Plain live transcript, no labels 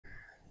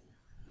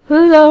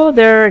Hello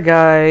there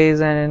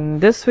guys, and in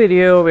this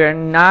video we are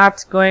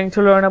not going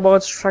to learn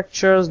about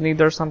structures,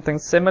 neither something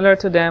similar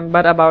to them,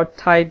 but about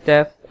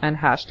Typedef and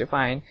hash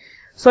define.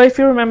 So if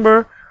you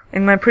remember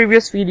in my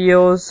previous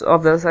videos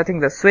of this, I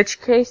think the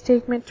switch case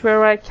statement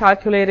where I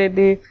calculated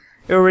the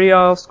area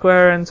of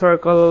square and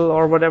circle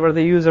or whatever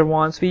the user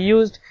wants, we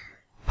used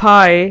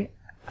pi.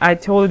 I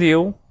told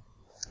you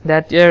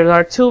that there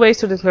are two ways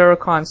to declare a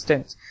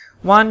constant.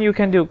 One, you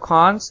can do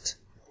const,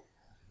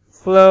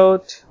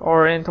 float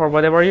or int or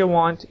whatever you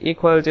want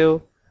equal to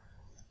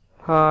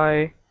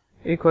pi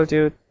equal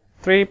to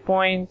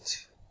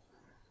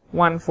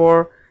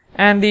 3.14,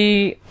 and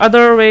the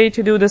other way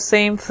to do the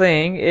same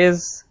thing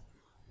is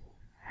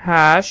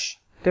hash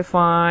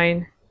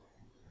define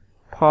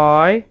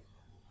pi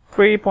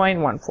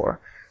 3.14.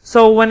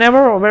 so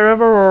wherever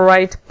I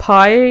write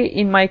pi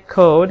in my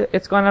code,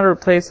 it's gonna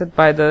replace it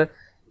by the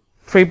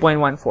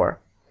 3.14.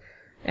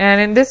 and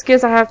in this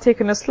case I have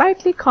taken a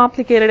slightly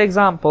complicated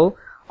example.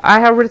 I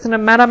have written a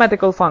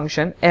mathematical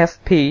function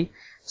fp,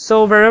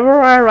 so wherever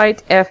I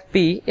write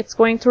fp, it's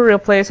going to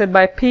replace it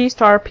by p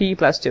star p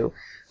plus 2.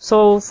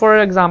 So for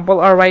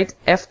example, I write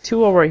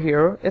f2 over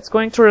here, it's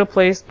going to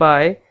replace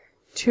by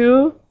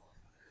 2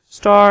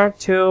 star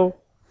 2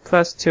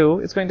 plus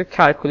 2. It's going to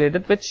calculate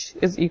it, which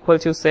is equal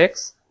to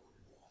 6.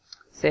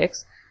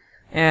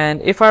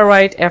 And if I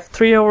write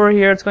f3 over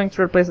here, it's going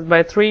to replace it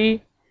by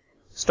 3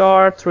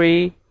 star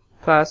 3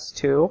 plus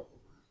 2.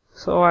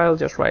 So I'll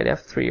just write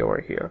f3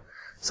 over here.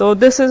 So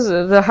this is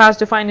the hash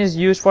define is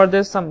used for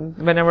this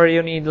whenever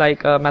you need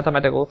like a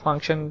mathematical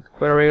function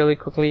really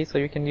quickly, so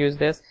you can use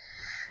this.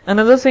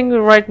 Another thing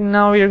right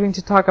now we are going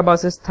to talk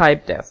about is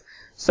typedef.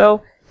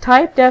 So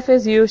typedef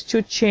is used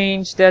to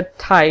change the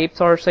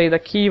types, or say the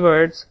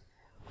keywords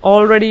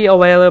already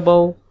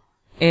available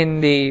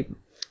in the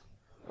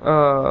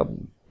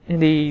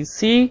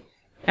C,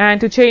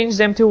 and to change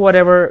them to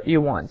whatever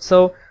you want.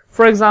 So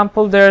for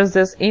example, there's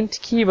this int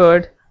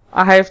keyword.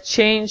 I have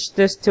changed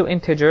this to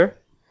integer.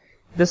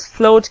 This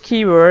float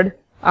keyword,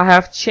 I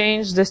have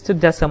changed this to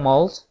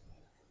decimals,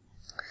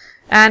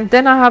 and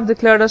then I have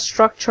declared a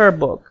structure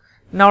book.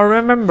 Now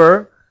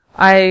remember,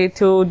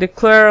 to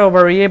declare a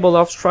variable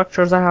of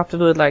structures, I have to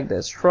do it like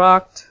this: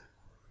 struct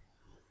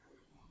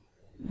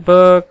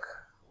book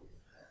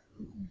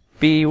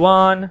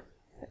b1,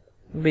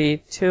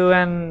 b2,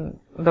 and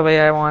the way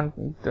I want,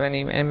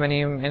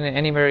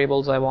 any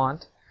variables I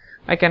want,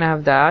 I can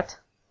have that.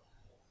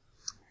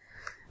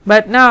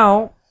 But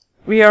now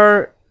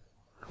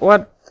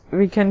what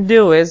we can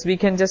do is we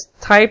can just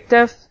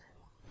typedef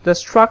the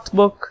struct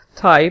book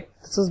type.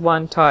 This is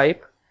one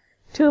type,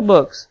 2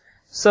 books.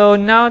 So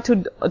now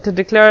to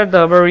declare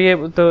the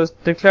variable, to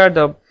declare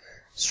the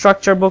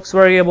structure books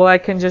variable, I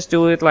can just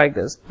do it like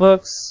this: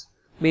 books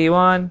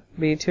b1,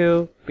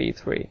 b2,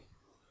 b3.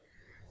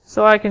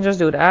 So I can just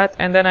do that,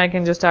 and then I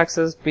can just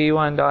access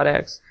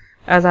b1.x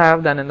as I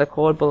have done in the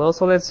code below.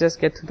 So let's just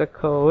get to the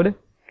code.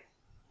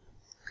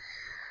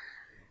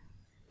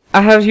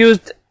 I have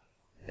used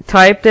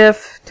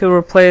typedef to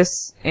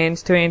replace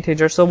int to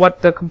integer. So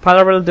what the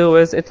compiler will do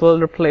is it will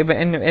replace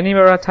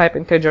anywhere I type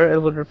integer, it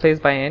will replace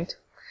by int.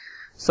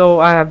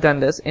 So I have done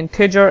this: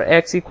 integer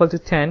x equal to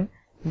 10,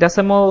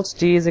 decimals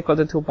g is equal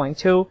to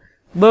 2.2,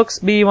 books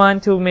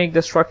b1 to make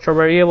the structure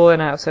variable,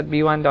 and I have set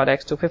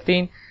b1.x to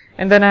 15,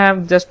 and then I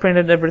have just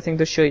printed everything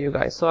to show you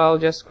guys. So I'll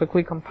just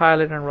quickly compile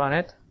it and run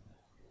it.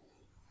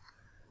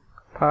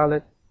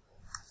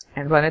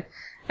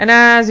 And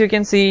as you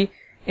can see,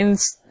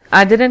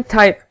 I didn't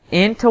type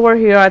int over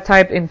here, I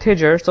typed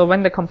integer. So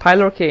when the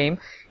compiler came,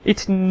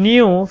 it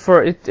knew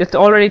it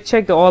already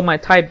checked all my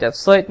typedefs,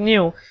 so it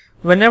knew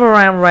whenever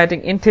I am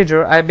writing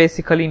integer, I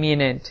basically mean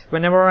int.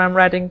 Whenever I am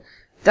writing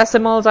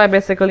decimals, I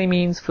basically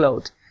means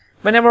float.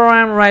 Whenever I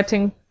am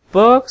writing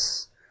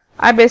books,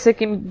 I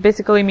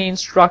basically mean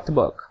struct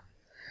book.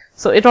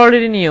 So it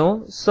already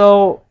knew,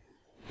 so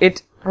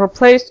it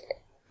replaced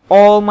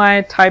all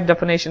my type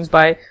definitions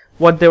by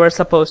what they were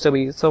supposed to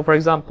be. So for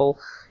example,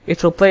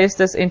 it replaced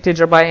this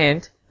integer by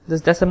int,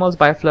 this decimals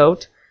by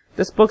float,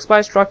 this books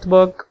by struct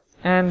book,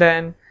 and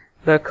then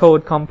the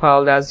code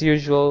compiled as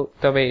usual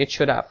the way it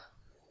should have.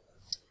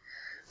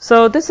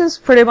 So this is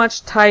pretty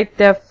much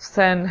typedefs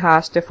and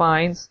hash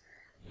defines.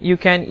 You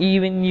can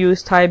even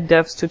use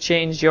typedefs to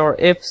change your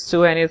ifs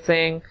to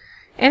anything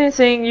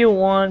you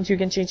want. You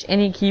can change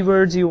any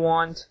keywords you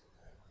want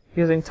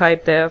using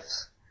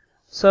typedefs.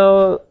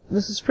 So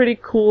this is pretty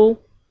cool.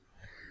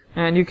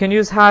 And you can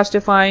use hash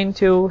define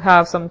to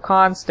have some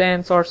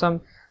constants or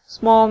some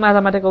small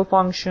mathematical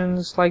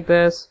functions like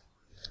this,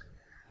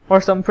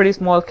 or some pretty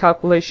small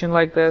calculation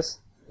like this.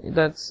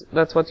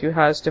 That's what you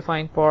hash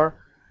define for.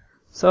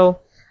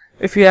 So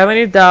if you have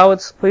any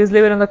doubts, please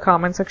leave it in the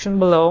comment section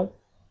below.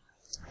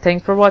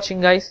 Thanks for watching,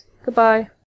 guys. Goodbye.